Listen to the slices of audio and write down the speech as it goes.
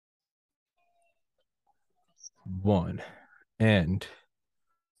One. And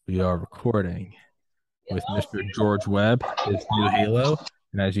we are recording with Mr. George Webb, his new Halo.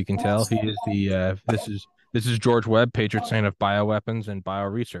 And as you can tell, he is the this is George Webb, patron saint of bioweapons and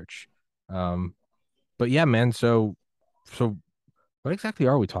bioresearch. Um, but yeah, man, so what exactly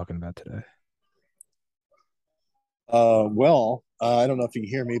are we talking about today? I don't know if you can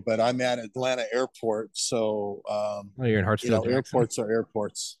hear me, but I'm at Atlanta Airport. Oh, you're in Hartsfield Jackson. Airports are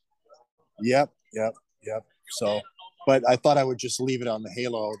airports. Yep. So, but I thought I would just leave it on the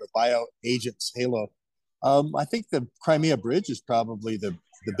Halo, the bio agents Halo. I think the Crimea Bridge is probably the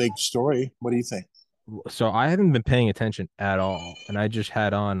big story. What do you think? So I haven't been paying attention at all, and I just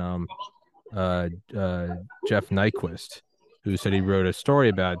had on uh Jeff Nyquist, who said he wrote a story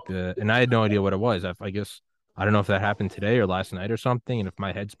about and I had no idea what it was. I guess I don't know if that happened today or last night or something. And if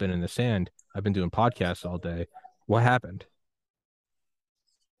my head's been in the sand, I've been doing podcasts all day. What happened?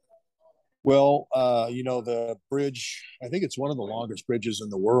 The bridge, I think it's one of the longest bridges in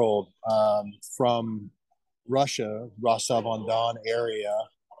the world from Russia, Rostov-on-Don area,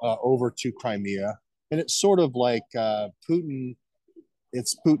 over to Crimea. And it's sort of like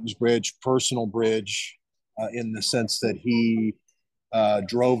it's Putin's bridge, personal bridge, in the sense that he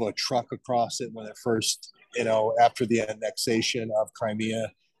drove a truck across it when it first, after the annexation of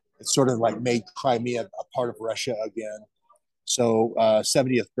Crimea. It sort of like made Crimea a part of Russia again. So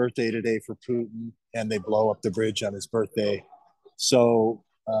 70th birthday today for Putin, and they blow up the bridge on his birthday. So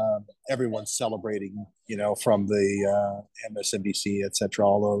everyone's celebrating, from the MSNBC, et cetera,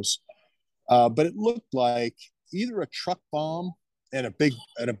 all those. But it looked like either a truck bomb and a big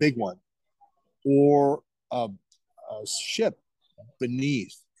one, or a ship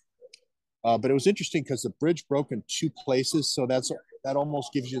beneath. But it was interesting because the bridge broke in two places, so that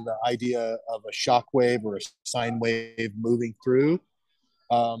almost gives you the idea of a shock wave or a sine wave moving through,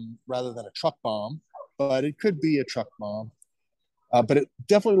 rather than a truck bomb. But it could be a truck bomb. But it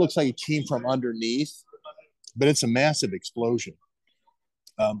definitely looks like it came from underneath. But it's a massive explosion.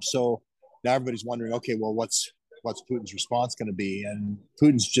 So now everybody's wondering, okay, well, what's Putin's response going to be? And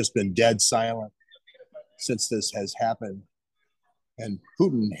Putin's just been dead silent since this has happened. And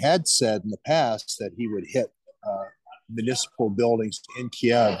Putin had said in the past that he would hit municipal buildings in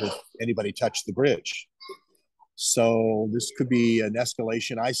Kiev if anybody touched the bridge. So this could be an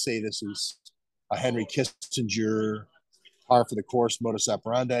escalation. I say this is a Henry Kissinger par for the course modus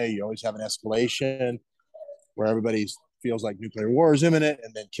operandi. You always have an escalation where everybody feels like nuclear war is imminent,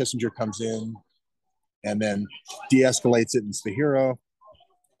 and then Kissinger comes in and then de-escalates it and it's the hero.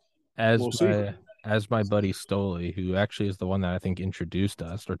 As We'll see. my buddy Stoli, who actually is the one that I think introduced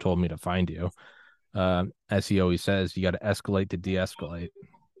us or told me to find you, as he always says, you got to escalate to de-escalate.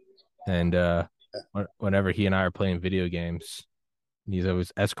 And whenever he and I are playing video games, he's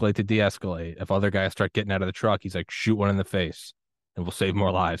always escalate to de-escalate. If other guys start getting out of the truck, he's like, shoot one in the face, and we'll save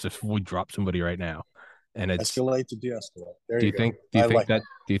more lives if we drop somebody right now. And it's Escalate to de-escalate. There do you you go. think I like it.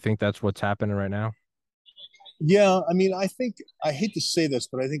 do you think that's what's happening right now? Yeah, I mean, I hate to say this,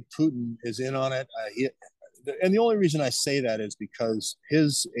 but I think Putin is in on it. And the only reason I say that is because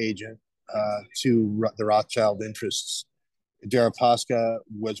his agent the Rothschild interests, Deripaska,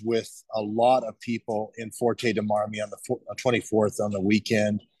 was with a lot of people in Forte de Marmi on the 24th on the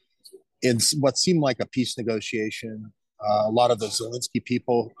weekend in what seemed like a peace negotiation. A lot of the Zelensky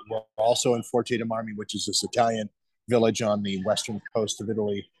people were also in Forte de Marmi, which is this Italian village on the western coast of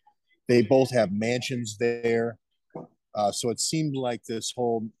Italy. They both have mansions there. So it seemed like this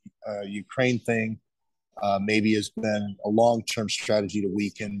whole Ukraine thing maybe has been a long-term strategy to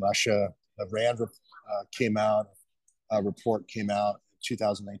weaken Russia. The RAND came out, a report came out,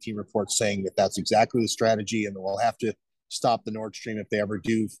 2019 report saying that that's exactly the strategy, and we'll have to stop the Nord Stream if they ever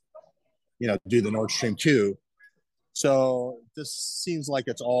do the Nord Stream 2. So this seems like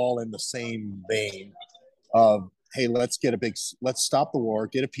it's all in the same vein of, hey, let's stop the war,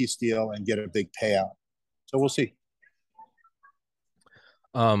 get a peace deal, and get a big payout. So we'll see.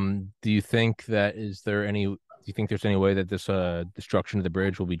 Do you think do you think there's any way that this destruction of the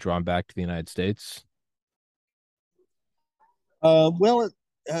bridge will be drawn back to the United States?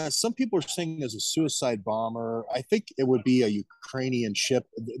 Some people are saying as a suicide bomber. I think it would be a Ukrainian ship.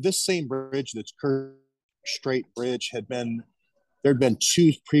 This same bridge, that's Kerch Strait Bridge, there had been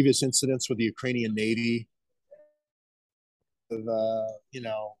two previous incidents with the Ukrainian Navy of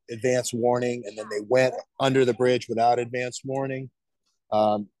advance warning, and then they went under the bridge without advance warning.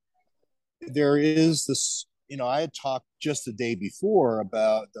 Um, there is this, I had talked just the day before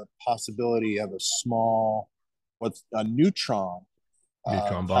about the possibility of a small, what's a neutron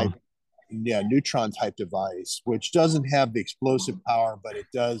Neutron type, bomb. yeah, neutron type device, which doesn't have the explosive power, but it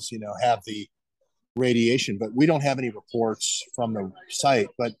does, have the radiation, but we don't have any reports from the site.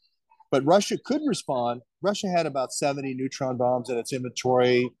 But Russia could respond. Russia had about 70 neutron bombs in its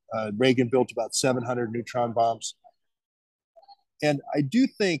inventory. Reagan built about 700 neutron bombs, and I do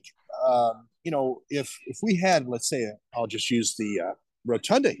think, if we had, let's say, I'll just use the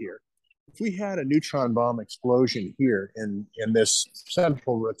rotunda here. If we had a neutron bomb explosion here in this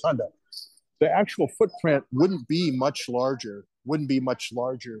central rotunda, the actual footprint wouldn't be much larger. Wouldn't be much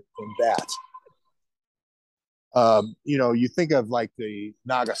larger than that. You think of like the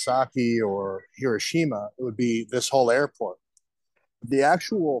Nagasaki or Hiroshima, it would be this whole airport. The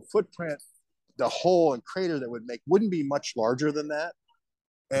actual footprint, the hole and crater that would make wouldn't be much larger than that.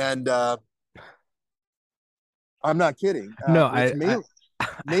 And I'm not kidding. No, It's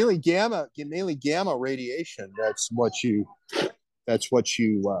mainly gamma radiation. That's what you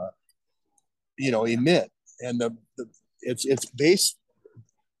emit, and it's based.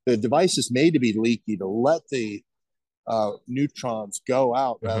 The device is made to be leaky to let the neutrons go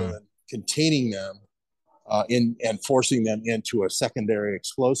out rather mm-hmm. than containing them and forcing them into a secondary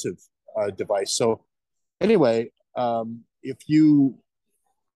explosive device. So anyway, if you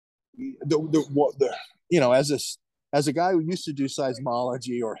as a guy who used to do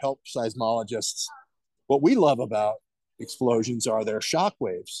seismology or help seismologists, what we love about explosions are their shock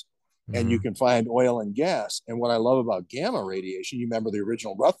waves. And you can find oil and gas. And what I love about gamma radiation, you remember the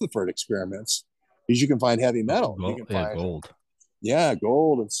original Rutherford experiments, is you can find heavy metal. You can find gold. Yeah,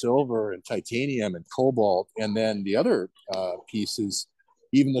 gold and silver and titanium and cobalt. And then the other pieces,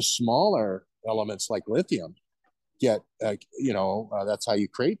 even the smaller elements like lithium, that's how you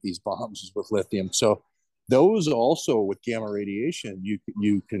create these bombs is with lithium. So those also with gamma radiation, you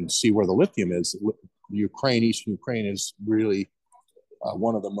can see where the lithium is. Eastern Ukraine is really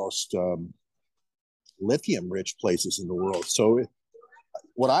one of the most lithium-rich places in the world. So,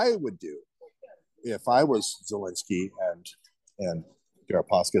 what I would do if I was Zelensky and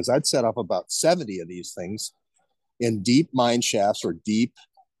Deripaska is I'd set up about 70 of these things in deep mine shafts or deep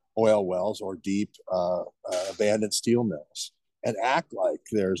oil wells or deep abandoned steel mills, and act like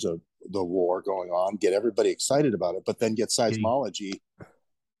there's the war going on. Get everybody excited about it, but then get seismology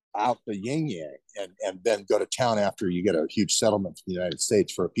out the yin yang and then go to town after you get a huge settlement from the United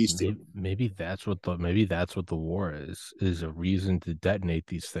States for a peace deal. Maybe that's what the war is a reason to detonate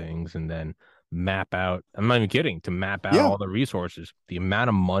these things and then map out. I'm not even kidding, to map out all the resources, the amount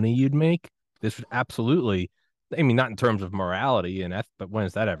of money you'd make. This would absolutely, I mean, not in terms of morality but when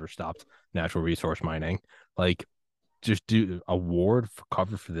has that ever stopped natural resource mining? Like, just do a war for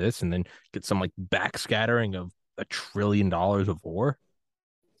cover for this and then get some like backscattering of $1 trillion of war.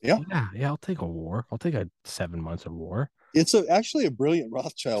 Yeah, I'll take a war. I'll take 7 months of war. It's actually a brilliant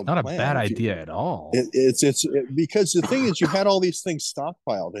Rothschild plan. Not plan. A bad idea at all. It's because the thing is, you had all these things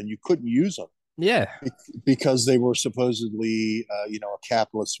stockpiled and you couldn't use them. Yeah, because they were supposedly, a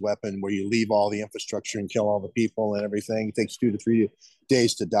capitalist weapon where you leave all the infrastructure and kill all the people and everything. It takes 2 to 3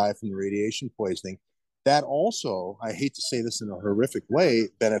 days to die from the radiation poisoning. That also, I hate to say this in a horrific way,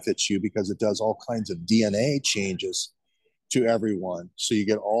 benefits you because it does all kinds of DNA changes to everyone. So you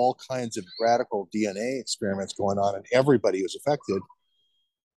get all kinds of radical DNA experiments going on and everybody who's affected.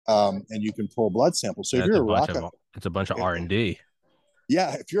 And you can pull blood samples. So if you're it's a bunch of R&D.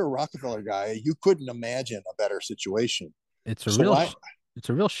 Yeah, if you're a Rockefeller guy, you couldn't imagine a better situation. It's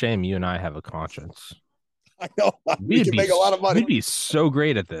a real shame you and I have a conscience. I know. We can make a lot of money. We'd be so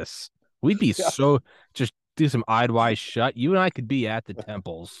great at this. We'd be so just do some eyed wide shut. You and I could be at the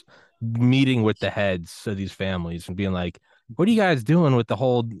temples meeting with the heads of these families and being like, what are you guys doing with the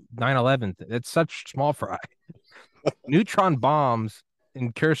whole 9/11? It's such small fry. Neutron bombs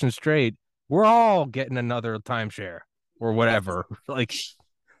in Kherson Strait. We're all getting another timeshare or whatever. Like,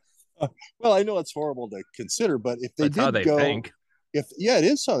 well, I know it's horrible to consider, but if they think. It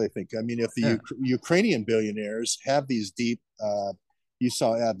is how they think. I mean, if the Ukrainian billionaires have these deep, you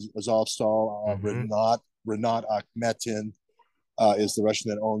saw Azovstal, Renat Akhmetin is the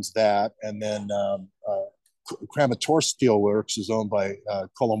Russian that owns that, and then Kramatorsk Steelworks is owned by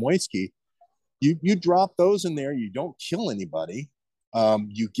Kolomoisky. You drop those in there, you don't kill anybody.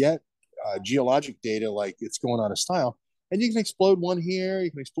 You get geologic data like it's going on a style, and you can explode one here,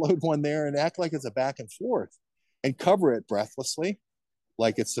 you can explode one there, and act like it's a back and forth, and cover it breathlessly,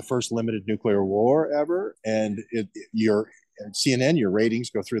 like it's the first limited nuclear war ever. And your CNN, your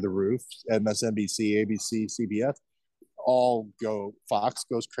ratings go through the roof. MSNBC, ABC, CBS, all go. Fox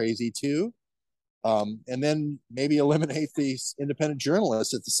goes crazy too. And then maybe eliminate these independent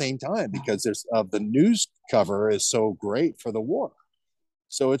journalists at the same time because the news cover is so great for the war.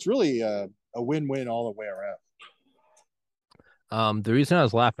 So it's really a win-win all the way around. The reason I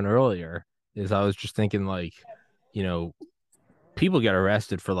was laughing earlier is I was just thinking like, you know, people get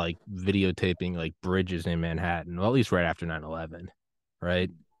arrested for like videotaping like bridges in Manhattan, well, at least right after 9/11, right?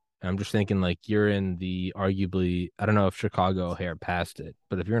 And I'm just thinking like you're in the arguably, I don't know if Chicago O'Hare passed it,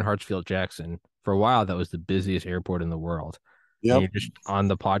 but if you're in Hartsfield Jackson, for a while that was the busiest airport in the world. And Yep. you're just on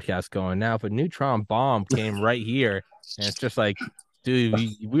the podcast going, now if a neutron bomb came right here, and it's just like, dude,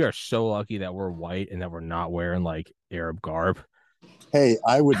 we are so lucky that we're white and that we're not wearing like Arab garb. Hey,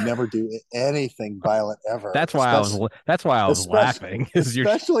 I would never do anything violent ever, That's why I was especially, laughing because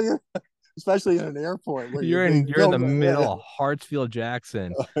especially, especially in an airport where they you're in the build. middle of Hartsfield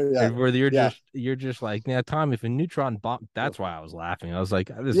Jackson, Yeah, and where yeah, you're just like, yeah, Tom, if a neutron bomb, that's why I was laughing. I was like,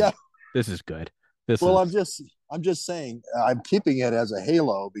 yeah. this is good. This Well, is I'm just saying, I'm keeping it as a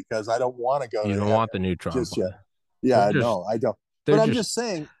halo because I don't want to go you to don't heaven want the neutron just yet. bomb. They're Yeah, just no, I don't. they're But I'm just just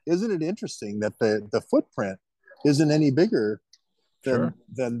saying, isn't it interesting that the footprint isn't any bigger sure.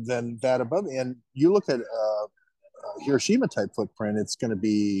 than that above? And you look at Hiroshima type footprint, it's going to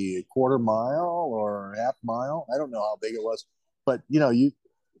be a quarter mile or half mile. I don't know how big it was, but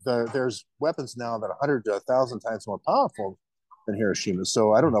there's weapons now that are 100 to 1,000 times more powerful than Hiroshima.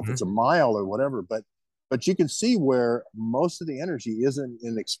 So I don't know if Mm-hmm. it's a mile or whatever, but you can see where most of the energy isn't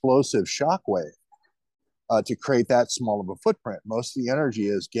an explosive shock wave to create that small of a footprint. Most of the energy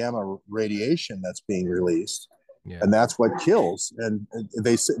is gamma radiation that's being released, Yeah, and that's what kills. And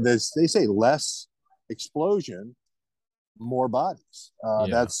they say less explosion, more bodies. yeah,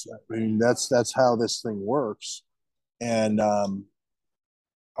 That's how this thing works. And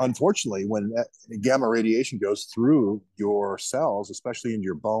unfortunately, when gamma radiation goes through your cells, especially in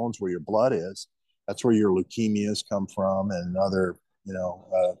your bones where your blood is, that's where your leukemias come from and other,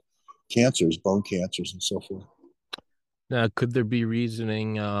 cancers, bone cancers, and so forth. now could there be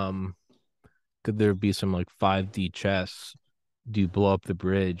reasoning could there be some like 5D chess, do you blow up the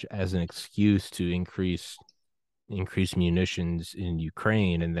bridge as an excuse to increase munitions in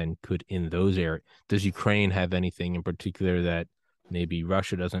Ukraine, and then could in those areas, does Ukraine have anything in particular that maybe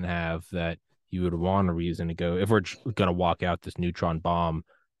Russia doesn't have that you would want a reason to go if we're going to walk out this neutron bomb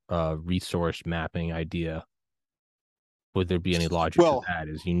resource mapping idea? Would there be any logic to Well, that?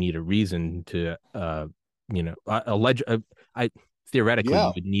 Is you need a reason to allege I theoretically you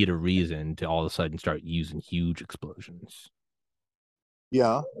yeah, would need a reason to all of a sudden start using huge explosions.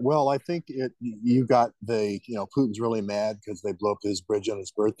 yeah. Well, I think you got Putin's really mad because they blew up his bridge on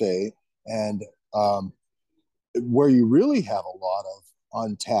his birthday, and um, where you really have a lot of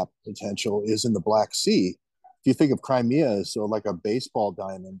untapped potential is in the Black Sea. If you think of Crimea, so like a baseball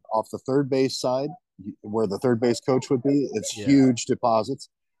diamond off the third base side, where the third base coach would be, it's Yeah. huge deposits.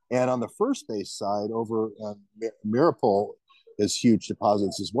 And on the first base side, over Mirapol, is huge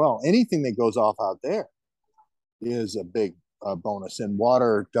deposits as well. Anything that goes off out there is a big bonus, and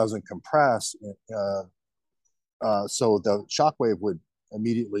water doesn't compress, so the shockwave would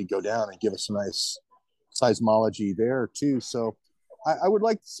immediately go down and give us a nice seismology there too. So I would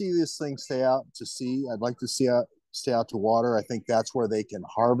like to see this thing stay out to sea. I'd like to see it stay out to water. I think that's where they can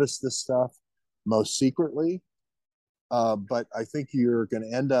harvest this stuff most secretly. But I think you're going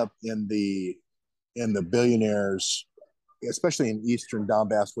to end up in the billionaires, especially in Eastern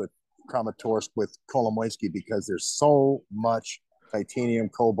Donbass with Kramatorsk, with Kolomoisky, because there's so much titanium,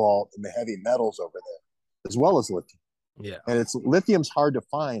 cobalt, and the heavy metals over there, as well as lithium. Yeah. And it's lithium's hard to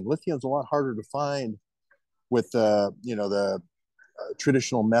find. Lithium's a lot harder to find with the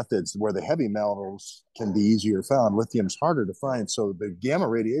traditional methods where the heavy metals can be easier found. Lithium's harder to find. So the gamma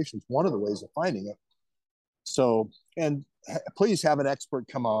radiation is one of the ways of finding it. So, and please have an expert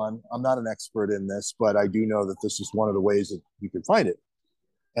come on. I'm not an expert in this, but I do know that this is one of the ways that you can find it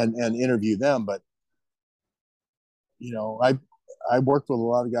and interview them. But I worked with a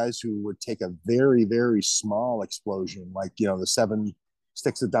lot of guys who would take a very, very small explosion, like the 7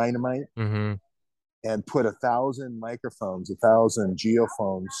 sticks of dynamite, Mm-hmm. and put 1,000 microphones, 1,000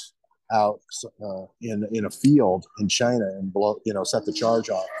 geophones out in a field in China and set the charge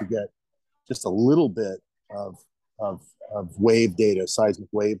off to get just a little bit of of wave data, seismic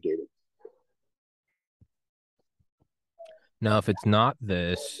wave data. Now, if it's not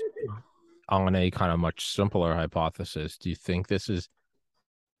this, on a kind of much simpler hypothesis, do you think this is,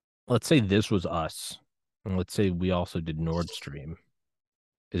 let's say this was us, and let's say we also did Nord Stream.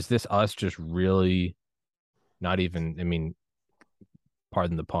 Is this us just really not even, I mean,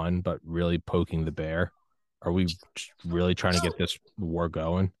 pardon the pun, but really poking the bear? Are we just really trying to get this war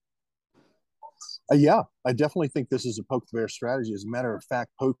going? Yeah, I definitely think this is a poke the bear strategy. As a matter of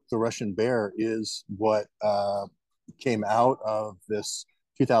fact, poke the Russian bear is what came out of this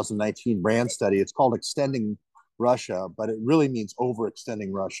 2019 RAND study. It's called extending Russia, but it really means overextending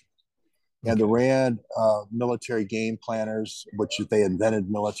Russia. And the Okay. RAND military game planners, which they invented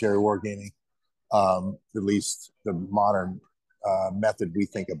military wargaming, at least the modern method we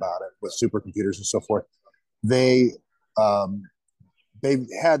think about it with supercomputers and so forth. They um, they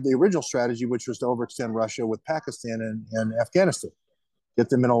had the original strategy, which was to overextend Russia with Pakistan and Afghanistan, get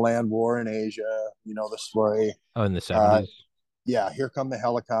them in a land war in Asia. You know the story. Oh, in the Uh, 70s, yeah, here come the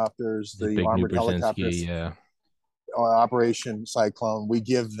helicopters, the the big New armored Brzezinski, helicopters, Operation Cyclone. We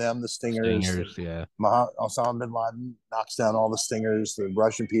give them the stingers. Stingers, yeah. Osama bin Laden knocks down all the stingers. The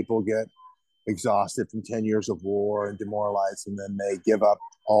Russian people get exhausted from 10 years of war and demoralized, and then they give up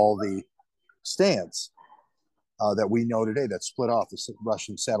all the stands that we know today that split off. The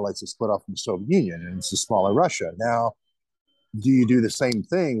Russian satellites that split off from the Soviet Union, and it's a smaller Russia. Now, do you do the same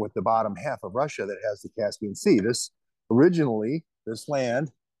thing with the bottom half of Russia that has the Caspian Sea? This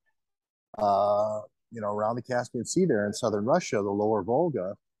land, around the Caspian Sea there in southern Russia, the lower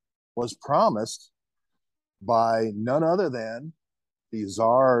Volga, was promised by none other than the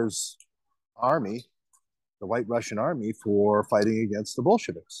Tsar's army, the White Russian army, for fighting against the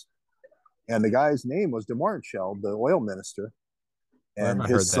Bolsheviks. And the guy's name was de Mohrenschildt, the oil minister. Where have And I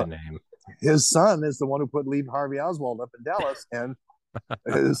heard that name? his son is the one who put Lee Harvey Oswald up in Dallas. And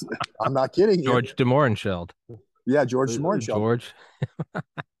I'm not kidding you. George de Mohrenschildt. Yeah, George de Mohrenschildt. George.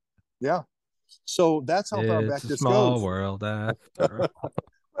 Yeah. So that's how far It's back a this small goes. world after.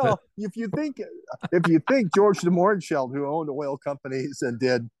 Well, if you think George de Mohrenschildt, who owned oil companies and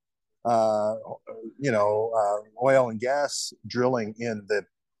did uh, oil and gas drilling in the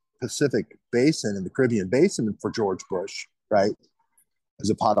Pacific Basin and the Caribbean Basin for George Bush, right? As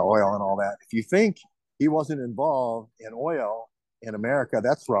a pot of oil and all that. If you think he wasn't involved in oil in America,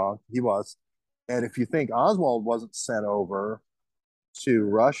 that's wrong. He was. And if you think Oswald wasn't sent over to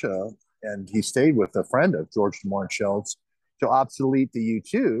Russia and he stayed with a friend of George de Mohrenschildt's to obsolete the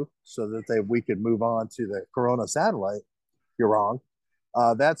U-2 so that we could move on to the Corona satellite, you're wrong.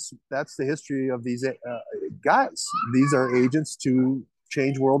 That's the history of these guys. These are agents to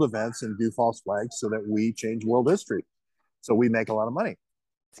change world events and do false flags so that we change world history. So we make a lot of money.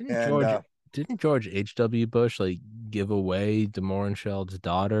 Didn't And George didn't George H.W. Bush like give away de Mohrenschildt's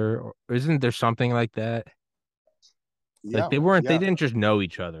daughter? Or isn't there something like that? Like yeah, they yeah. didn't just know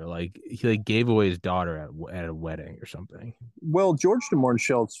each other. Like he like gave away his daughter at a wedding or something. Well, George de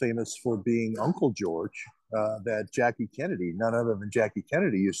Mohrenschildt's famous for being Uncle George. That Jackie Kennedy, none other than Jackie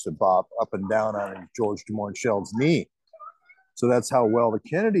Kennedy, used to bop up and down on George de Mohrenschildt's knee. So that's how well the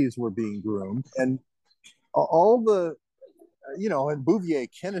Kennedys were being groomed, and all the, and Bouvier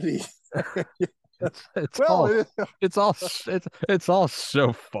Kennedy. It's Well, all it's all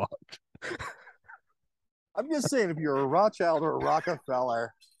so fucked. I'm just saying, if you're a Rothschild or a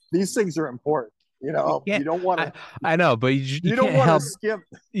Rockefeller, these things are important. Yeah, You don't want to. I know, but you You don't can't want to help skip.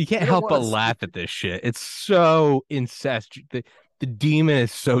 you can't You don't help want but to laugh skip. at this shit. It's so incestuous. The demon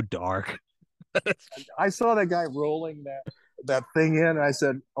is so dark. I saw that guy rolling that thing in, and I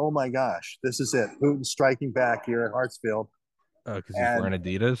said, "Oh my gosh, this is it! Putin striking back here at Hartsfield." Oh, because he's And wearing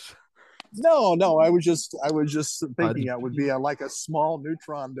Adidas. no, I was just thinking it would be You like a small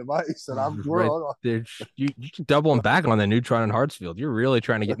neutron device, and I'm just right we're there. You should double him back on the Neutron and Hartsfield. You're really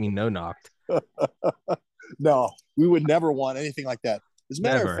trying to get me no knocked. no, we would never want anything like that. As a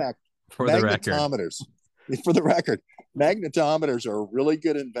matter of Never. fact, For the record. magnetometers, for the record, magnetometers are a really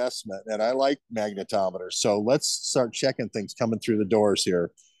good investment, and I like magnetometers. So let's start checking things coming through the doors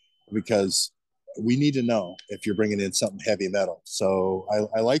here, because we need to know if you're bringing in something heavy metal. So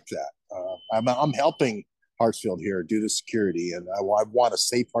I like that. I'm helping Hartsfield here do the security, and I want a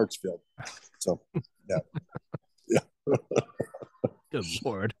safe Hartsfield. So yeah, yeah. Good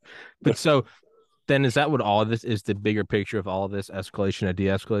Lord. But so then is that what all of this is, the bigger picture of all of this escalation and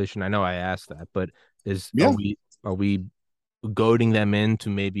de-escalation? I know I asked that, but is Yeah. are we goading them into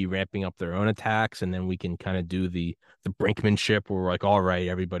maybe ramping up their own attacks, and then we can kind of do the brinkmanship where we're like, all right,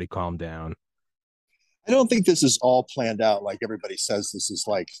 everybody calm down. I don't think this is all planned out like everybody says. This is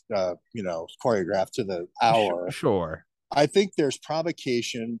like choreographed to the hour. Sure. I think there's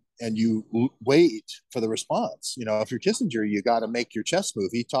provocation, and you wait for the response. If you're Kissinger, you got to make your chess move.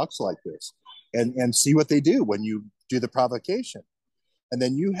 He talks like this, and see what they do when you do the provocation, and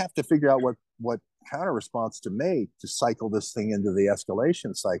then you have to figure out what counter response to make to cycle this thing into the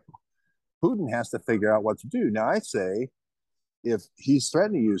escalation cycle. Putin has to figure out what to do. Now, I say, if he's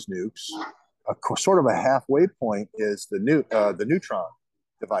threatened to use nukes, sort of a halfway point is the neutron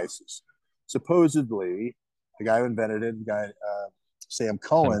devices. Supposedly, the guy who invented it, Sam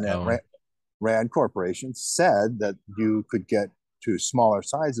Cohen at Rand Corporation, said that you could get to smaller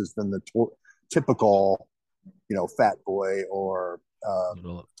sizes than the typical, fat boy or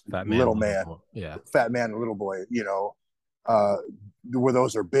Fat man, little little man, boy. Yeah. fat man, and little boy. Uh, where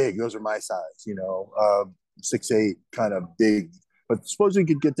those are big. Those are my size. 6'8", kind of big. But suppose you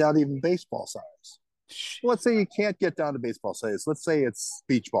could get down to even baseball size. Let's say you can't get down to baseball size. Let's say it's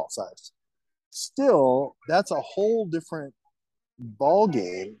beach ball size. Still, that's a whole different ball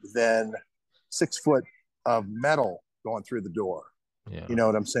game than 6 foot of metal going through the door. You Yeah. know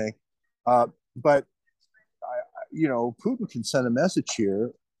what I'm saying? But Putin can send a message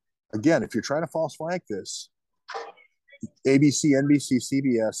here. Again, if you're trying to false flag this, ABC, NBC,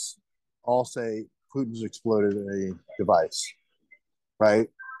 CBS all say Putin's exploded a device, right?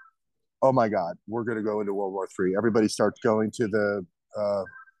 Oh my God, we're going to go into World War III. Everybody starts going to the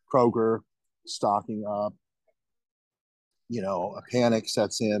Kroger, stocking up. A panic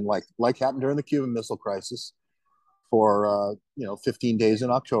sets in, like happened during the Cuban Missile Crisis for 15 days in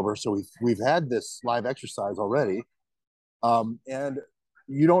October. So we've had this live exercise already, and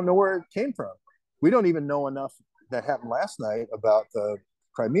you don't know where it came from. We don't even know enough that happened last night about the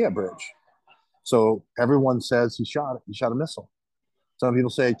Crimea bridge. So everyone says he shot a missile. Some people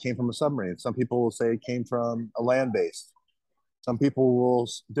say it came from a submarine. Some people will say it came from a land base.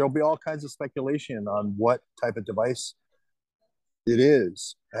 There'll be all kinds of speculation on what type of device it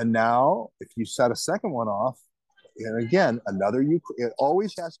is. And now, if you set a second one off, and again, it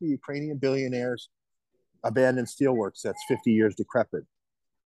always has to be Ukrainian billionaires, abandoned steelworks that's 50 years decrepit,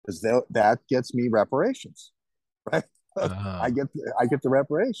 because that gets me reparations, right? Uh, I get the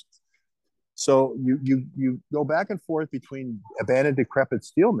reparations. So you go back and forth between abandoned decrepit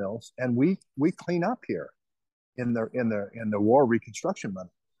steel mills, and we clean up here in the war reconstruction money.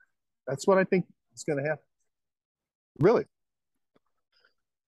 That's what I think is going to happen. Really.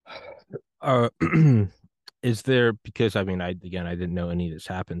 uh, is there, because I mean, I didn't know any of this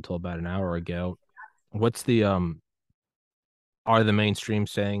happened until about an hour ago. What's the are the mainstream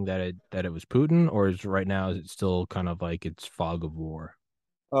saying that it was Putin, or is it still kind of like it's fog of war?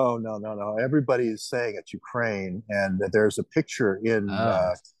 Oh, no, no, no. Everybody is saying it's Ukraine, and that there's a picture in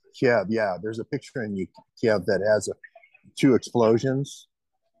Oh, Kiev. Yeah, there's a picture in Kiev that has two explosions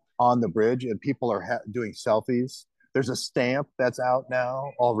on the bridge, and people are doing selfies. There's a stamp that's out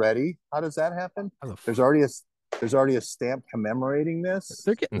now already. How does that happen? how the There's f- already a there's already a stamp commemorating this.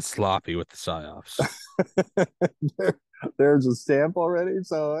 they're getting sloppy with the psyops. there, there's a stamp already.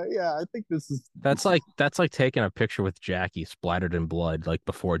 So yeah, I think this is That's like taking a picture with Jackie splattered in blood, like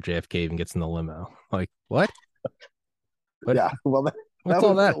before JFK even gets in the limo. Like what? What? yeah. Well, What's that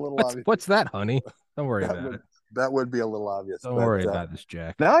all would be that? a little What's obvious. what's that, honey? Don't worry That about would it. that would be a little obvious. Don't But worry about this,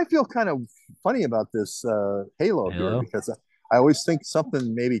 Jack. now I feel kind of funny about this Halo here, Halo. because I always think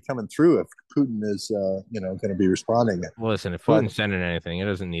something may be coming through if Putin is going to be responding. Listen, if But Putin's sending anything, it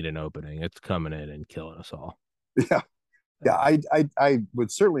doesn't need an opening. It's coming in and killing us all. yeah, yeah, I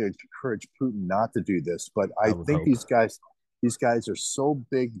would certainly encourage Putin not to do this, but I I would think hope. these guys are so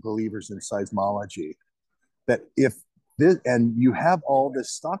big believers in seismology that if this, and you have all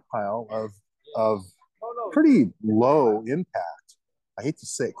this stockpile of pretty low impact. I hate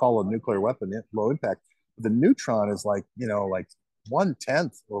to call a nuclear weapon low impact. The neutron is like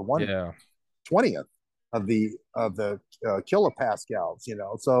 1/10 or one Yeah. 20th of the kilopascals.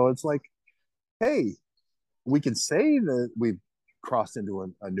 So it's like, hey, we can say that we've crossed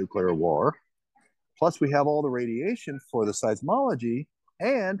into a nuclear war. Plus, we have all the radiation for the seismology,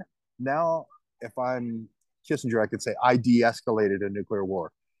 and now, if I'm Kissinger, I could say I de-escalated a nuclear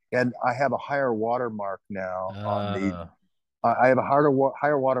war, and I have a higher watermark now on the. Uh, I have a higher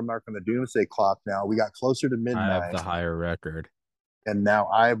watermark on the doomsday clock now. We got closer to I have the midnight, higher record. and now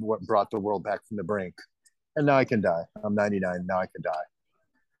I've brought the world back from the brink. And now I can die. I'm 99. Now I can die.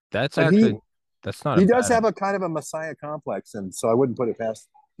 That's But he actually that's not a he does bad. have a kind of a messiah complex, and so I wouldn't put it past.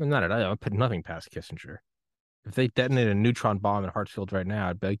 Not at all. I would put nothing past Kissinger. If they detonate a neutron bomb in Hartsfield right now,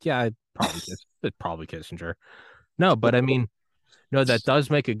 I'd be like, yeah, it's probably Kissinger. No, but I mean, no, that does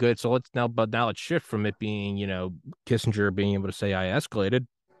make it good. So let's shift from it being, Kissinger being able to say I escalated,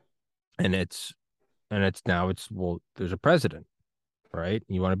 and well, there's a president, right?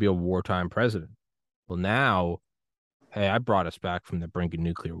 You want to be a wartime president. Well, now, hey, I brought us back from the brink of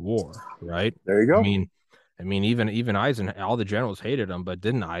nuclear war, right? There you I go. mean, even Eisenhower, all the generals hated him, but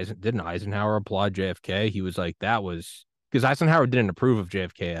didn't Eisenhower applaud JFK? He was like, that was because Eisenhower didn't approve of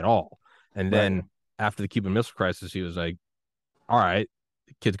JFK at all. And Right. then after the Cuban Missile Crisis, he was like, all right,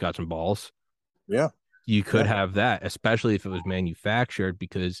 the kid's got some balls. Yeah. You could Yeah. have that, especially if it was manufactured,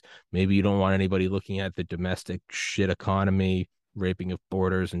 because maybe you don't want anybody looking at the domestic shit economy, raping of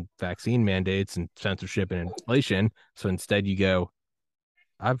borders and vaccine mandates and censorship and inflation. So instead you go,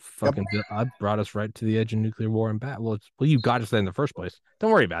 Yep, I brought us right to the edge of nuclear war and back. Well, you got us there in the first place.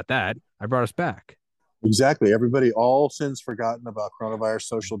 Don't worry about that. I brought us back. exactly. Everybody, all since forgotten about coronavirus,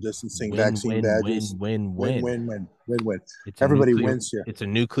 social distancing, Win, vaccine win, win, badges. win, Win, win. win, win, win, win. Everybody wins here. It's a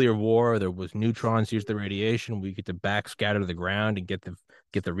nuclear war. There was neutrons, here's the radiation. We get to backscatter the ground and get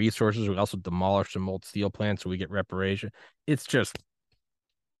the resources. We also demolish some old steel plants so we get reparation. It's just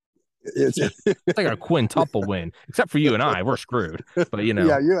It's, it's like a quintuple win. Except for you and I, we're screwed. But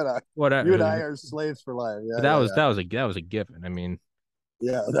yeah, you and I whatever. are slaves for life. But Yeah, yeah, yeah, that was a given. I mean,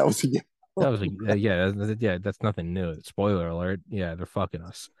 yeah. That was that was a yeah, that's nothing new. Spoiler alert. Yeah, they're fucking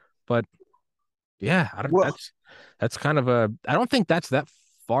us. But yeah, I don't well, that's kind of a I don't think that's that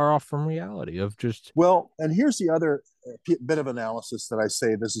far off from reality of just well. And here's the other bit of analysis that I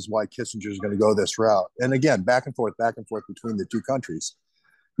say this is why Kissinger is going to go this route. And again, back and forth between the two countries.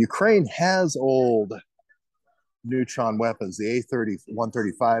 Ukraine has old neutron weapons. The A30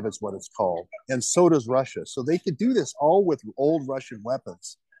 135 is what it's called, and so does Russia. So they could do this all with old Russian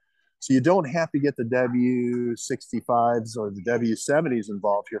weapons. So you don't have to get the W65s or the W70s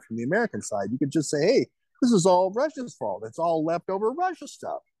involved here from the American side. You could just say, hey, this is all Russia's fault. It's all leftover Russia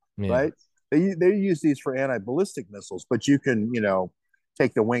stuff, yeah. right? They use these for anti-ballistic missiles, but you can,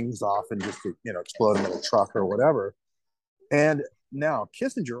 take the wings off and just, explode them in a truck or whatever. And now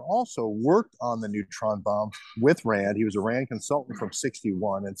Kissinger also worked on the neutron bomb with Rand. He was a Rand consultant from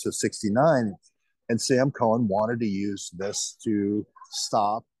 61 into 69. And Sam Cohen wanted to use this to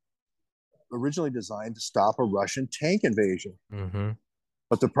stop, originally designed to stop a Russian tank invasion. Mm-hmm.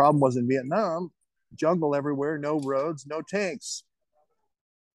 But the problem was in Vietnam, jungle everywhere, no roads, no tanks,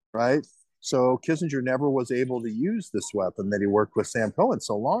 right? So Kissinger never was able to use this weapon that he worked with Sam Cohen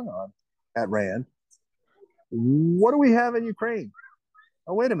so long on at Rand. What do we have in Ukraine?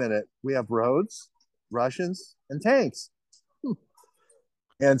 Oh, wait a minute. We have roads, Russians, and tanks.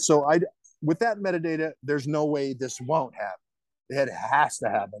 And so with that metadata, there's no way this won't happen. It has to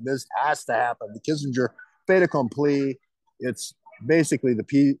happen. This has to happen. The Kissinger fait accompli. It's basically the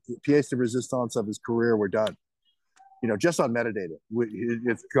pièce de resistance of his career. We're done. Just on metadata,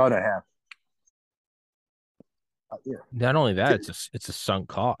 it's gonna happen. Yeah. Not only that, it's a sunk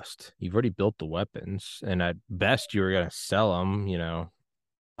cost. You've already built the weapons, and at best, you were gonna sell them.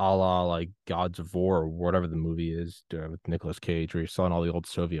 A la like Gods of War or whatever the movie is with Nicolas Cage, where you're selling all the old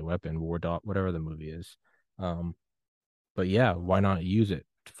Soviet weapon, War Dot, whatever the movie is. But yeah, why not use it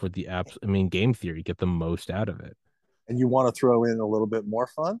for the apps? I mean, game theory, get the most out of it. And you want to throw in a little bit more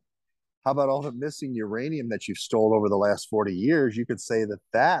fun? How about all the missing uranium that you've stole over the last 40 years? You could say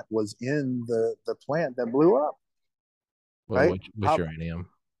that was in the plant that blew up, Well, right? which uranium?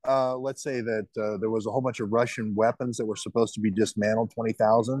 Let's say that there was a whole bunch of Russian weapons that were supposed to be dismantled,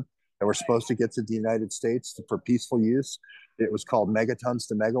 20,000, that were supposed to get to the United States for peaceful use. It was called megatons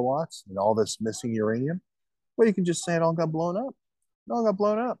to megawatts, and all this missing uranium. Well, you can just say it all got blown up. It all got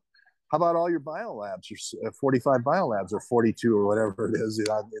blown up. How about all your biolabs? Your 45 biolabs or 42 or whatever it is,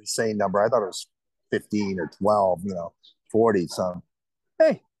 an insane number. I thought it was 15 or 12, 40 some.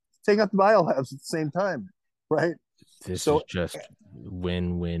 Hey, take out the biolabs at the same time, right? This is So just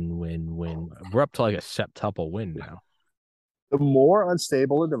win, win, win, win. We're up to like a septuple win now. the more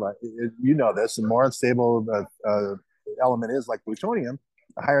unstable a device, the more unstable the element is, like plutonium,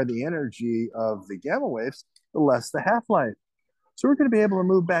 the higher the energy of the gamma waves, the less the half-life. So we're going to be able to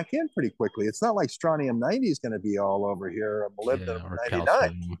move back in pretty quickly. It's not like strontium 90 is going to be all over here, or molybdenum Or 99.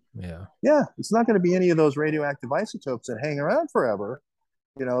 calcium. Yeah. Yeah, it's not going to be any of those radioactive isotopes that hang around forever,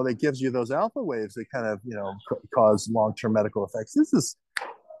 that gives you those alpha waves that kind of, cause long-term medical effects. This is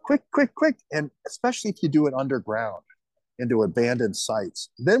quick, quick, quick. And especially if you do it underground into abandoned sites,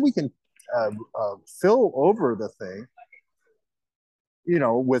 then we can fill over the thing,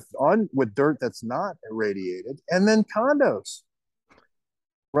 with dirt that's not irradiated, and then condos,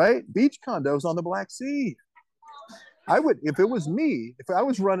 right? Beach condos on the Black Sea. I would, if it was me, if I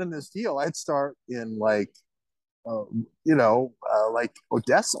was running this deal, I'd start in like like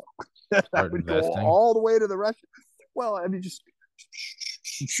Odessa. I Start would go investing. all the way to the Russian. Well, I mean, just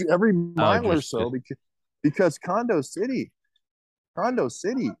every Oh, mile or so, because Condo City,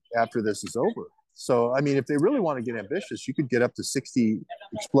 after this is over. So, I mean, if they really want to get ambitious, you could get up to 60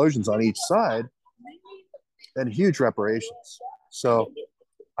 explosions on each side and huge reparations. So,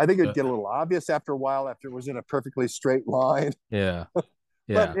 I think it'd get a little obvious after a while, after it was in a perfectly straight line. Yeah.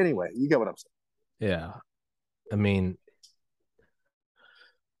 Yeah. But anyway, you get what I'm saying. Yeah. I mean,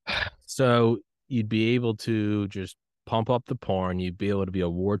 so you'd be able to just pump up the porn. You'd be able to be a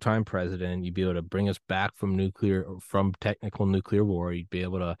wartime president. You'd be able to bring us back from technical nuclear war. You'd be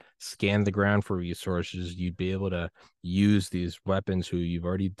able to scan the ground for resources. You'd be able to use these weapons who you've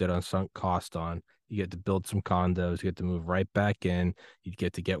already did on sunk cost on. You get to build some condos. You get to move right back in. You'd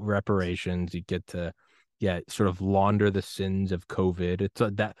get reparations. You'd get to, yeah, sort of launder the sins of COVID. It's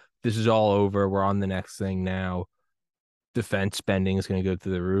that this is all over. We're on the next thing now. Defense spending is going to go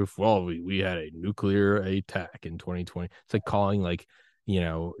through the roof. Well, we had a nuclear attack in 2020. It's like calling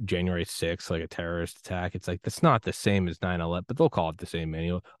January 6th like a terrorist attack. It's like that's not the same as 9/11, but they'll call it the same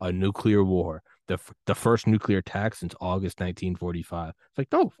anyway. A nuclear war, the first nuclear attack since August 1945. It's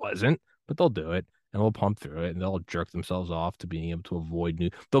like no, it wasn't, but they'll do it and we'll pump through it and they'll jerk themselves off to being able to avoid new.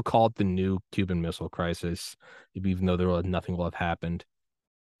 They'll call it the new Cuban Missile Crisis, even though nothing will have happened.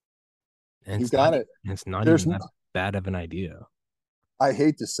 And You got it. It's not There's even that bad of an idea. I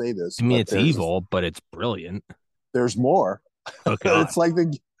hate to say this. I mean, it's evil, but it's brilliant. There's more. Oh, God. It's like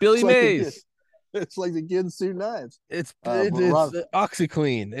the Billy Mays. It's like the Ginsu knives. It's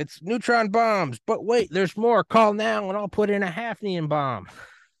OxyClean. It's neutron bombs. But wait, there's more. Call now, and I'll put in a hafnium bomb.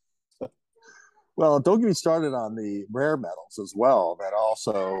 Well, don't get me started on the rare metals as well that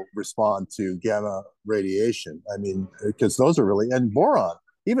also respond to gamma radiation. I mean, because those are really, and boron,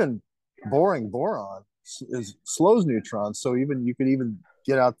 even boron slows neutrons. So even you could even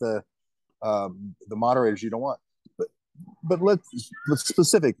get out the moderators you don't want. But let's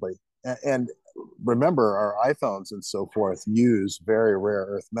specifically and remember our iPhones and so forth use very rare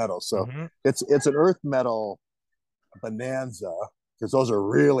earth metals. So it's an earth metal bonanza because those are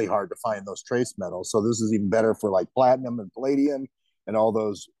really hard to find, those trace metals. So this is even better for like platinum and palladium and all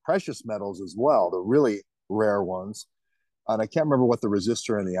those precious metals as well, the really rare ones. And I can't remember what the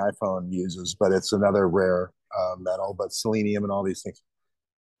resistor in the iPhone uses, but it's another rare metal, but selenium and all these things.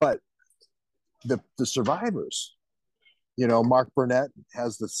 But the survivors, Mark Burnett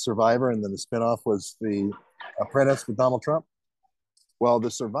has the Survivor, and then the spinoff was the Apprentice with Donald Trump. Well,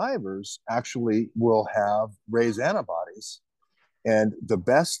 the survivors actually will raise antibodies, and the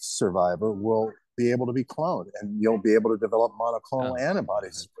best survivor will be able to be cloned, and you'll be able to develop monoclonal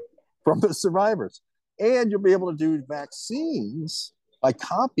antibodies from the survivors. And you'll be able to do vaccines by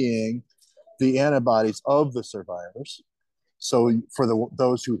copying the antibodies of the survivors. So for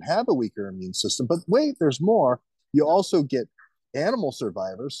those who have a weaker immune system, but wait, there's more. You also get animal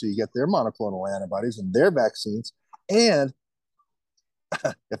survivors, so you get their monoclonal antibodies and their vaccines. And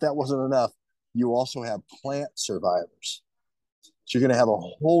if that wasn't enough, you also have plant survivors. So you're going to have a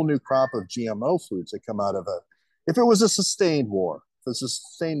whole new crop of GMO foods that come out of if it was a sustained war, if it's a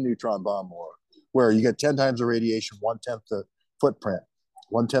sustained neutron bomb war, where you get 10 times the radiation, 1/10 the footprint,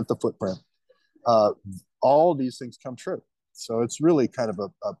 1/10 the footprint. All these things come true. So it's really kind of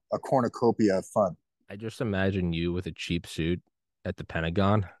a cornucopia of fun. I just imagine you with a cheap suit at the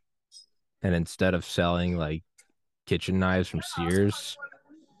Pentagon, and instead of selling like kitchen knives from Sears,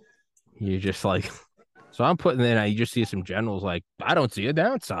 you're just like, so I'm putting in, you just see some generals like, I don't see a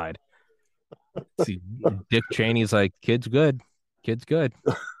downside. See Dick Cheney's like, kid's good.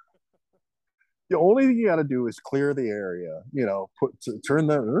 The only thing you got to do is clear the area, turn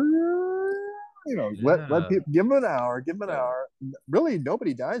let people, give them an hour. Really,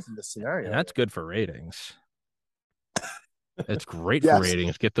 nobody dies in this scenario. And that's good for ratings. It's great for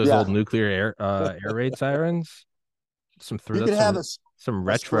ratings. Get those old nuclear air raid sirens. Some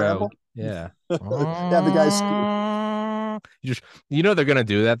retro. Yeah. Yeah, the guys. They're gonna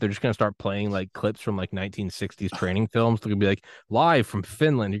do that. They're just gonna start playing like clips from like 1960s training films. They're gonna be like live from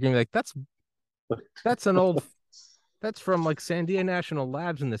Finland. You're gonna be like, that's an old. That's from like Sandia National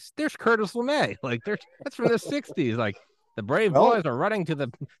Labs in this. There's Curtis LeMay. Like that's from the 60s. Like the brave boys are running to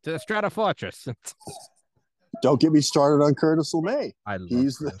the Stratofortress. Don't get me started on Curtis LeMay. I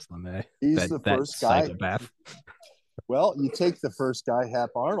love Curtis LeMay. He's the first guy. Psychopath. Well, you take the first guy,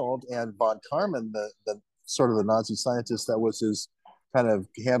 Hap Arnold, and von Karman, the sort of the Nazi scientist that was his kind of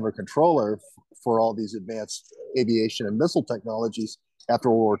handler controller for all these advanced aviation and missile technologies after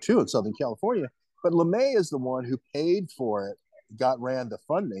World War II in Southern California. But LeMay is the one who paid for it, ran the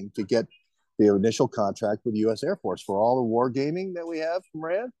funding to get the initial contract with the U.S. Air Force for all the war gaming that we have from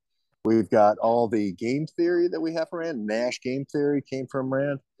RAND. We've got all the game theory that we have from RAND. Nash game theory came from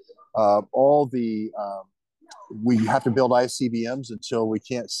RAND. We have to build ICBMs until we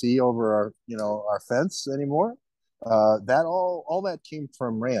can't see over our fence anymore. That all that came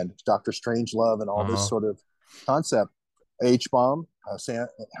from RAND, Dr. Strangelove, and all this sort of concept. H-bomb,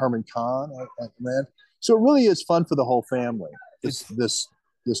 Herman Kahn at RAND. So it really is fun for the whole family. This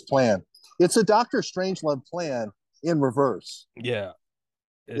plan. It's a Dr. Strangelove plan in reverse. Yeah.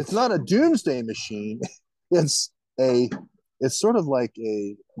 It's not a doomsday machine. It's a it's sort of like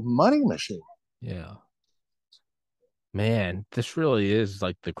a money machine. Yeah. Man, this really is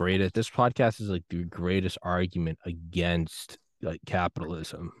like the greatest. This podcast is like the greatest argument against like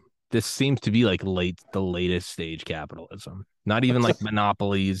capitalism. This seems to be like the latest stage capitalism. Not even like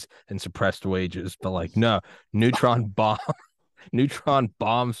monopolies and suppressed wages, but like no, neutron bomb, neutron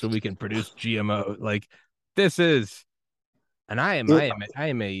bombs so we can produce GMO. Like this is, and It I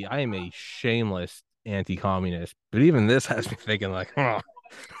am a shameless anti-communist. But even this has me thinking like, huh.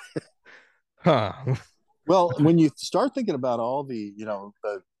 Well, when you start thinking about all the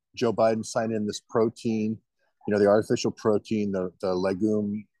Joe Biden signed in this protein, the artificial protein, the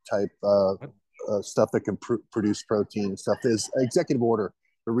legume type stuff that can produce protein and stuff, is executive order,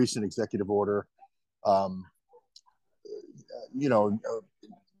 the recent executive order, um,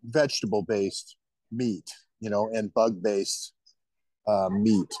 vegetable based meat, and bug based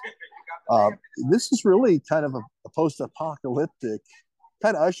meat. Uh, this is really kind of a post apocalyptic,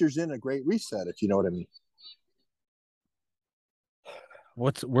 kind of ushers in a great reset, if you know what I mean.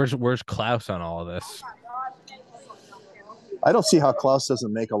 Where's Klaus on all of this? I don't see how Klaus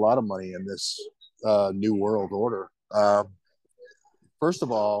doesn't make a lot of money in this new world order. First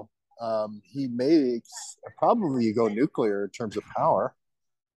of all, he makes probably go nuclear in terms of power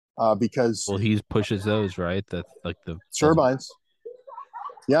because Well, he pushes those, right? The like the turbines.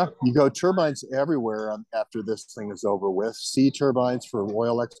 Yeah, you go turbines everywhere after this thing is over with. Sea turbines for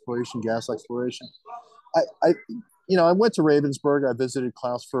oil exploration, gas exploration. I went to Ravensburg. I visited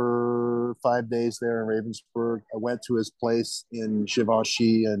Klaus for 5 days there in Ravensburg. I went to his place in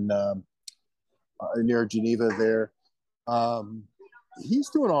Givenchy and near Geneva there. Um, he's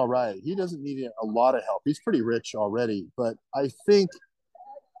doing all right. He doesn't need a lot of help. He's pretty rich already, but I think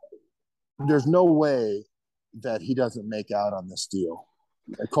there's no way that he doesn't make out on this deal.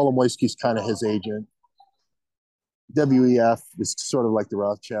 Kolomoisky's kind of his agent. WEF is sort of like the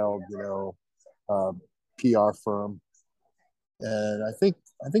Rothschild, uh, PR firm, and I think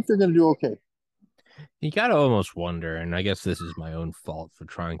they're going to do okay. you gotta almost wonder, and I guess this is my own fault for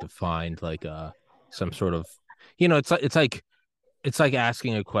trying to find like some sort of it's like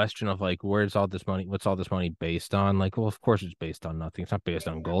asking a question of like where's all this money, what's all this money based on? Like, well, of course it's based on nothing. It's not based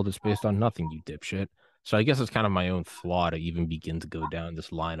on gold, it's based on nothing, you dipshit. So I guess it's kind of my own flaw to even begin to go down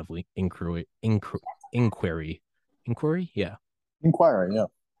this line of like inquiry. Inquiry? Yeah. Inquiring, yeah,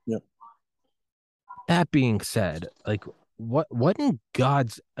 yeah. That being said, like what in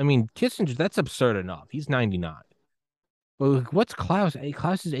God's I mean, Kissinger, that's absurd enough. He's 99. But like, what's Klaus?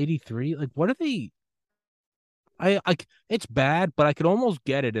 Klaus is 83. Like, what are they? I like it's bad, but I could almost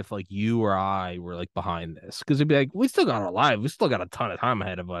get it if like you or I were like behind this because it'd be like we still got our life, we still got a ton of time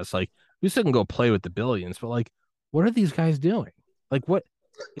ahead of us. Like we still can go play with the billions, but like, what are these guys doing? Like, what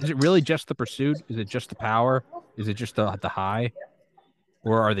is it really? Just the pursuit? Is it just the power? Is it just the high?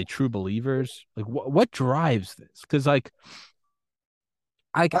 Or are they true believers? Like, what drives this? Because like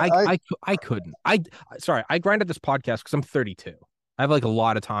I I, I I I couldn't. Sorry, I grinded this podcast because I'm 32. I have like a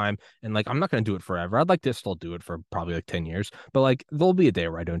lot of time and like I'm not gonna do it forever. I'd like to still do it for probably like 10 years, but like there'll be a day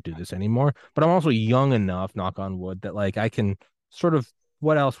where I don't do this anymore. But I'm also young enough, knock on wood, that like I can sort of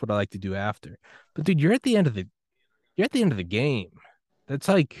what else would I like to do after? But dude, you're at the end of the game. That's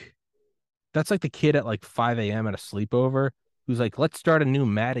like that's like the kid at like 5 a.m. at a sleepover who's like, let's start a new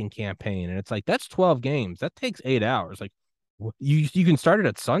Madden campaign. And it's like, that's 12 games. That takes 8 hours. Like, you can start it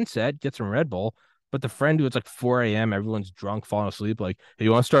at sunset, get some Red Bull. But the friend who it's like 4 a.m., everyone's drunk, falling asleep, like, hey,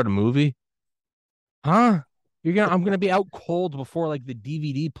 you want to start a movie? Huh? I'm gonna be out cold before like the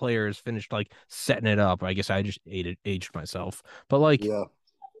DVD player is finished like setting it up. I guess I just aged myself. But like, yeah.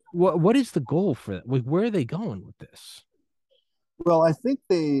 what is the goal for that? Like, where are they going with this? Well, I think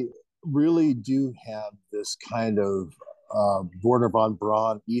they really do have this kind of Werner von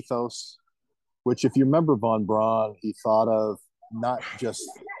Braun ethos, which, if you remember von Braun, he thought of not just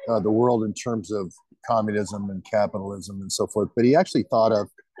the world in terms of communism and capitalism and so forth, but he actually thought of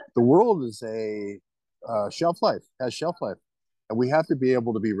the world as a shelf life, has shelf life. And we have to be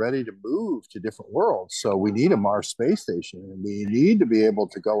able to be ready to move to different worlds. So we need a Mars space station, and we need to be able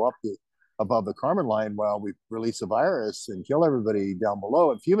to go above the Kármán line while we release a virus and kill everybody down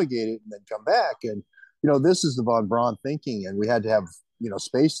below and fumigate it and then come back. And, this is the von Braun thinking. And we had to have,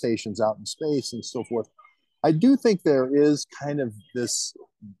 space stations out in space and so forth. I do think there is kind of this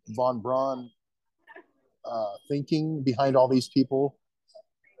von Braun thinking behind all these people.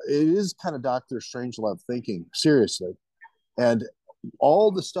 It is kind of Dr. Strangelove thinking, seriously. And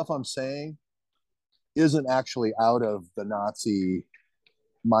all the stuff I'm saying isn't actually out of the Nazi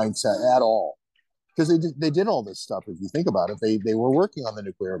mindset at all. Because they did all this stuff. If you think about it, they were working on the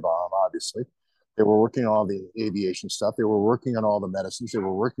nuclear bomb, obviously. They were working on all the aviation stuff. They were working on all the medicines. They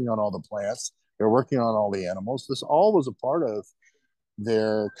were working on all the plants. They were working on all the animals. This all was a part of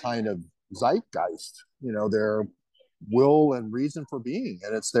their kind of zeitgeist, their will and reason for being.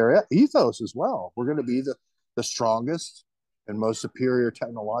 And it's their ethos as well. We're going to be the strongest and most superior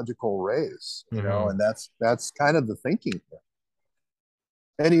technological race, Mm-hmm. and that's kind of the thinking here.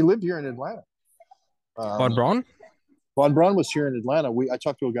 And he lived here in Atlanta. Von Um, Braun? Von Braun was here in Atlanta. I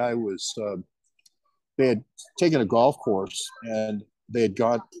talked to a guy who was they had taken a golf course and they had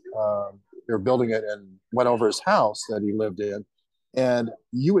got they were building it and went over his house that he lived in. And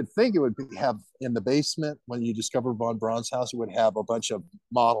you would think it would have in the basement when you discover Von Braun's house, it would have a bunch of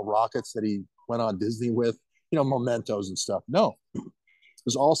model rockets that he went on Disney with, mementos and stuff. No, it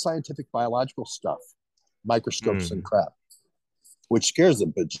was all scientific biological stuff, microscopes and Mm. crap, which scares the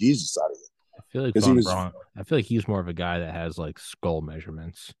bejesus out of you I feel like because he Von was, Braun. I feel like he's more of a guy that has like skull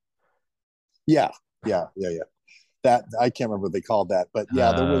measurements. yeah, yeah. That I can't remember what they called that, but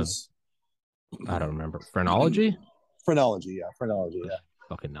yeah, there Uh, was I don't remember phrenology. phrenology, Those yeah.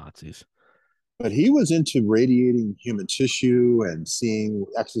 fucking Nazis. But he was into radiating human tissue and seeing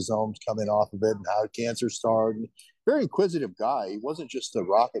exosomes coming off of it and how cancer started. Very inquisitive guy. He wasn't just a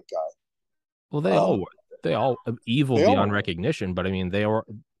rocket guy. Well, Um, they all evil they all beyond were. recognition, but I mean, they are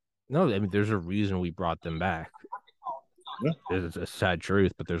no. I mean, there's a reason we brought them back. Yeah. It's a sad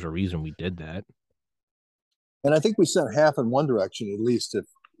truth, but there's a reason we did that. And I think we sent half in one direction, at least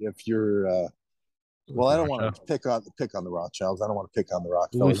if you're With well, I don't want Russia. to pick on the Rothschilds. I don't want to pick on the Well, we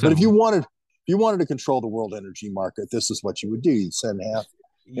Rockefellers. But sent if you wanted to control the world energy market, this is what you would do. You'd send half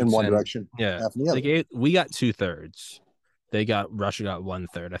you'd in one send direction, yeah. half in the They other. gave we got 2/3. They got Russia got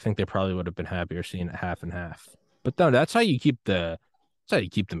 1/3. I think they probably would have been happier seeing it half and half. But no, that's how you keep the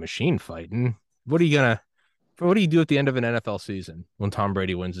machine fighting. What are you gonna what do you do at the end of an NFL season when Tom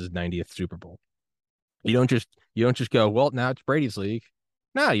Brady wins his 90th Super Bowl? You don't just go, well, now it's Brady's league.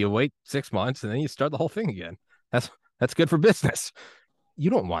 No, you wait 6 months and then you start the whole thing again. That's that's good for business. You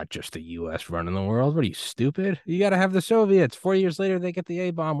don't want just the US running the world. What are you, stupid? You got to have the Soviets. 4 years later, they get the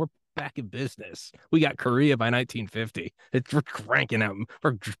A bomb. We're back in business. We got Korea by 1950. We're cranking out,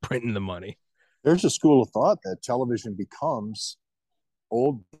 we're just printing the money. There's a school of thought that television becomes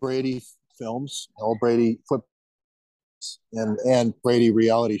old Brady films, old Brady foot and Brady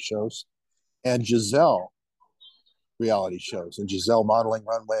reality shows, and Giselle reality shows, and Giselle modeling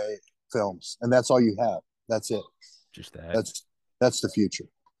runway films, and that's all you have. That's it. Just that. That's that's the future.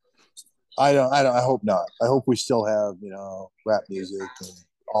 I hope not. I hope we still have rap music and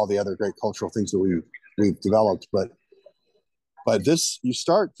all the other great cultural things that we've developed. But this you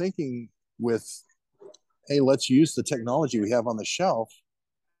start thinking with, hey, let's use the technology we have on the shelf.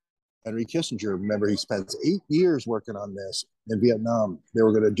 Henry Kissinger, remember, he spent 8 years working on this in Vietnam. They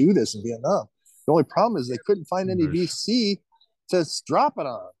were going to do this in Vietnam. The only problem is they couldn't find any There's, VC to drop it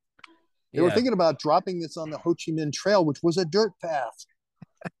on. They were yeah, thinking about dropping this on the Ho Chi Minh Trail, which was a dirt path.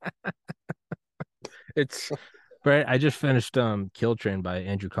 it's right. I just finished Kill Train by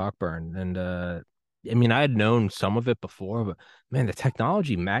Andrew Cockburn, and I mean, I had known some of it before, but man, the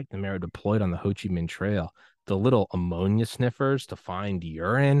technology McNamara deployed on the Ho Chi Minh Trail, the little ammonia sniffers to find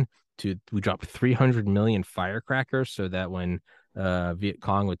urine, we dropped 300 million firecrackers so that when Viet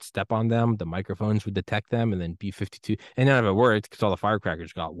Cong would step on them, the microphones would detect them, and then B-52, and none of it worked because all the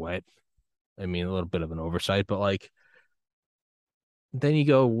firecrackers got wet. I mean, a little bit of an oversight, but like then you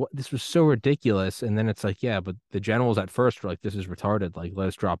go, this was so ridiculous. And then it's like, yeah, but the generals at first were like, this is retarded. Like, let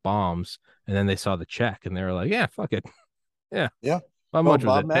us drop bombs. And then they saw the check and they were like, yeah, fuck it. Yeah. Yeah. How Well, much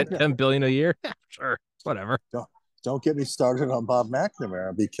was Bob it? 10, McNamara. 10 billion a year? Yeah, sure. Whatever. Don't get me started on Bob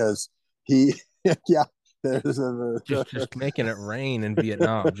McNamara because he, yeah, there's Just making it rain in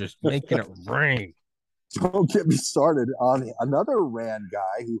Vietnam. Just making it rain. don't get me started on another Rand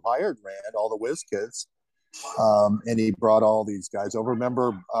guy who hired Rand, all the whiz kids, and he brought all these guys over.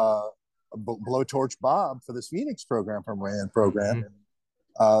 Remember, Blowtorch Bob for this Phoenix program from Rand program. Mm-hmm.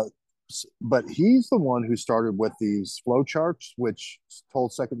 Uh, but he's the one who started with these flow charts, which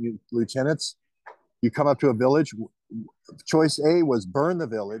told second lieutenants, you come up to a village. Choice A was burn the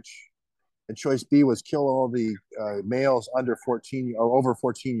village, and choice B was kill all the males under 14 or over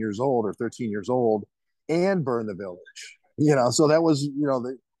 14 years old or 13 years old, and burn the village. So that was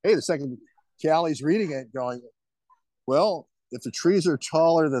the second Callie's reading it, going, well, if the trees are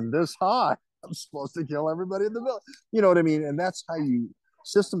taller than this high, I'm supposed to kill everybody in the village. You know what I mean? And that's how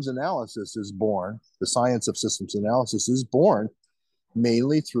systems analysis is born. The science of systems analysis is born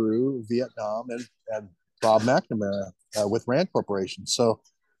mainly through Vietnam and Bob McNamara with Rand Corporation. So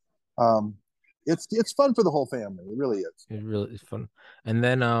um, it's fun for the whole family. It really is. It really is fun. And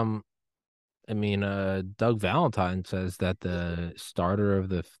then I mean, Doug Valentine says that the starter of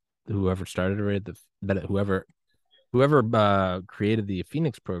the whoever started it, that whoever created the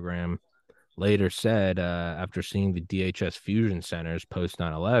Phoenix program later said after seeing the DHS fusion centers post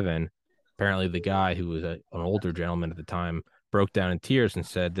 9/11, apparently the guy who was an older gentleman at the time broke down in tears and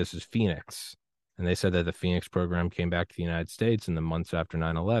said, "This is Phoenix." And they said that the Phoenix program came back to the United States in the months after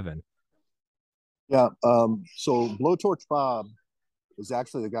 9/11. Yeah. So Blowtorch Bob is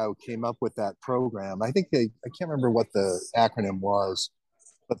actually the guy who came up with that program. I can't remember what the acronym was,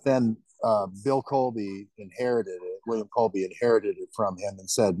 but then Bill Colby inherited it. William Colby inherited it from him and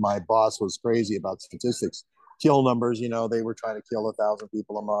said, my boss was crazy about statistics, kill numbers. They were trying to kill 1,000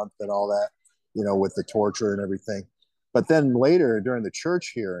 people a month and all that, with the torture and everything. But then later during the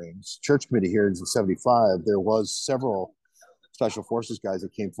church committee hearings in 75, there was several special forces guys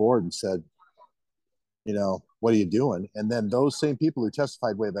that came forward and said, what are you doing? And then those same people who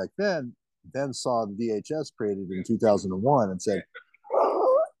testified way back then saw the DHS created in 2001 and said,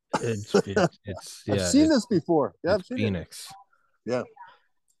 I've seen this before. Yeah, I've seen Phoenix. It. Yeah.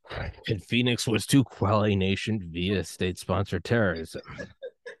 And Phoenix was to quell a nation via state-sponsored terrorism.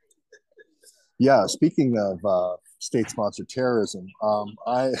 Yeah. Speaking of state-sponsored terrorism,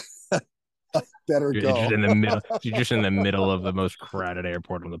 I better You're go. just in the middle. You're just in the middle of the most crowded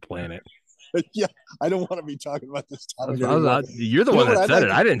airport on the planet. Yeah, I don't want to be talking about this topic. You're the one that said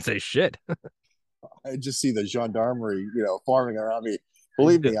it. I didn't say shit. I just see the gendarmerie, farming around me.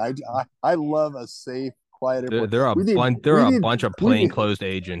 Believe me, I love a safe, quiet airport. There are a bunch of plainclothes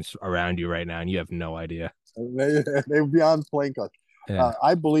agents around you right now, and you have no idea. They're beyond plainclothes. Yeah.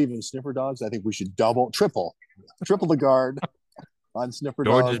 I believe in sniffer dogs. I think we should triple the guard on sniffer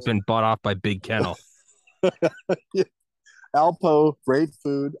dogs. George has been bought off by Big Kennel. Yeah. Alpo, great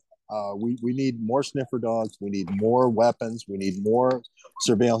food. We need more sniffer dogs. We need more weapons. We need more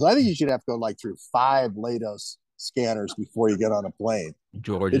surveillance. I think you should have to go through 5 Leidos scanners before you get on a plane.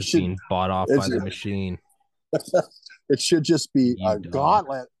 George is being bought off by the machine. It should just be a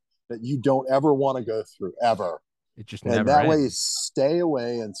gauntlet that you don't ever want to go through, ever. It just never that ends. Way, stay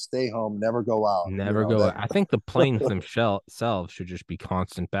away and stay home. Never go out. Never go out. I think the planes themselves should just be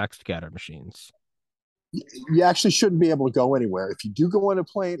constant backscatter machines. You actually shouldn't be able to go anywhere. If you do go on a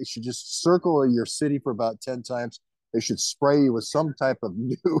plane, it should just circle your city for about 10 times. They should spray you with some type of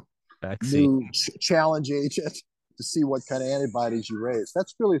new challenge agent to see what kind of antibodies you raise.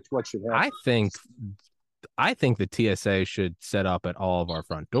 That's really what should happen. I think the TSA should set up at all of our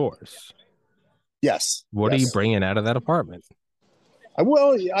front doors. Yes. What are you bringing out of that apartment?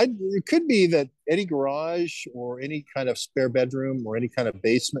 Well, it could be that any garage or any kind of spare bedroom or any kind of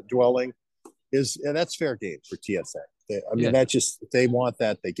basement dwelling and that's fair game for TSA. That's just, if they want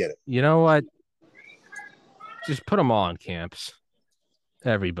that, they get it. You know what? Just put them all on camps.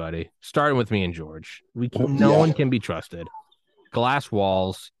 Everybody, starting with me and George. No one can be trusted. Glass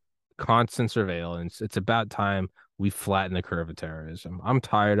walls, constant surveillance. It's about time we flatten the curve of terrorism. I'm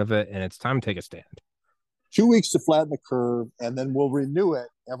tired of it, and it's time to take a stand. 2 weeks to flatten the curve, and then we'll renew it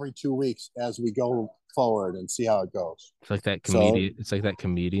every 2 weeks as we go forward and see how it goes. It's like that comedian. It's like that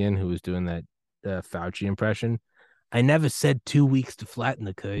comedian who was doing that Fauci impression. I never said 2 weeks to flatten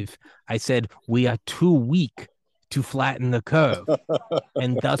the curve. I said we are too weak to flatten the curve,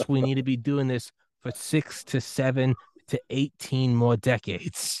 and thus we need to be doing this for 6 to 7 to 18 more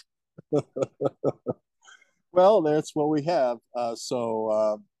decades. Well, that's what we have.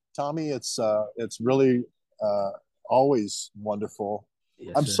 Tommy, it's really always wonderful.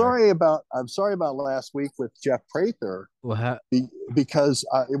 Yes, I'm sorry about last week with Jeff Prather. Because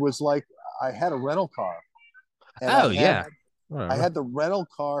it was like I had a rental car. And I had the rental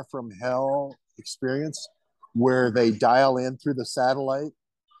car from hell experience where they dial in through the satellite,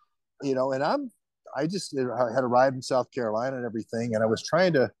 and I had a ride in South Carolina and everything, and I was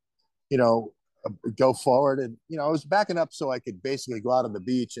trying to, go forward, and I was backing up so I could basically go out on the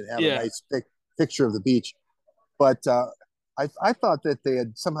beach and have a nice picture of the beach, but I thought that they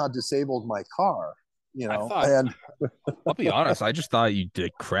had somehow disabled my car, and I'll be honest, I just thought you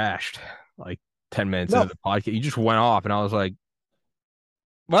crashed like 10 minutes into the podcast. You just went off, and I was like,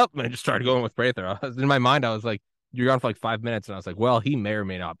 well, I just started going with Prather. In my mind, I was like, you're gone for like 5 minutes, and I was like, well, he may or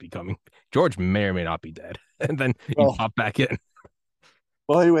may not be coming. George may or may not be dead, and then you pop back in.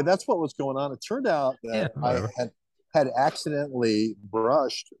 Well, anyway, that's what was going on. It turned out that I had accidentally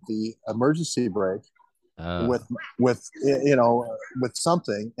brushed the emergency brake with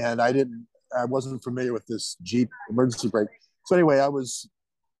something, and I wasn't familiar with this Jeep emergency brake. So anyway,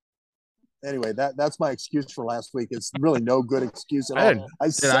 that's my excuse for last week. It's really no good excuse at all. I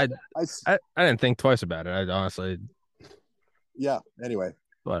didn't think twice about it. I honestly. Yeah. Anyway,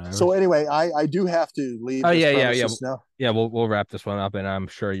 Whatever. So anyway, I do have to leave Oh this yeah. premises now. Yeah, we'll wrap this one up, and I'm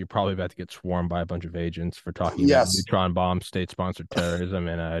sure you're probably about to get swarmed by a bunch of agents for talking about Yes, neutron bombs, state-sponsored terrorism,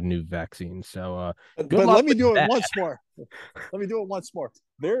 and a new vaccine. So, good but luck let me with do it that. once more. Let me do it once more.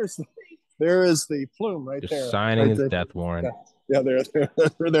 There is the plume right Just there, signing right his there. death Yeah, warrant. yeah,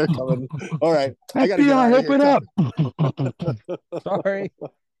 they're coming. All right, I got to get FBI, out of here, open Tom. up. Sorry. All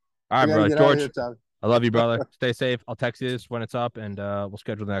I right, got to brother. get out of here, George, Tom. I love you, brother. Stay safe. I'll text you this when it's up, and we'll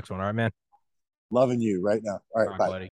schedule the next one. All right, man. Loving you right now. All All right, right, bye. buddy.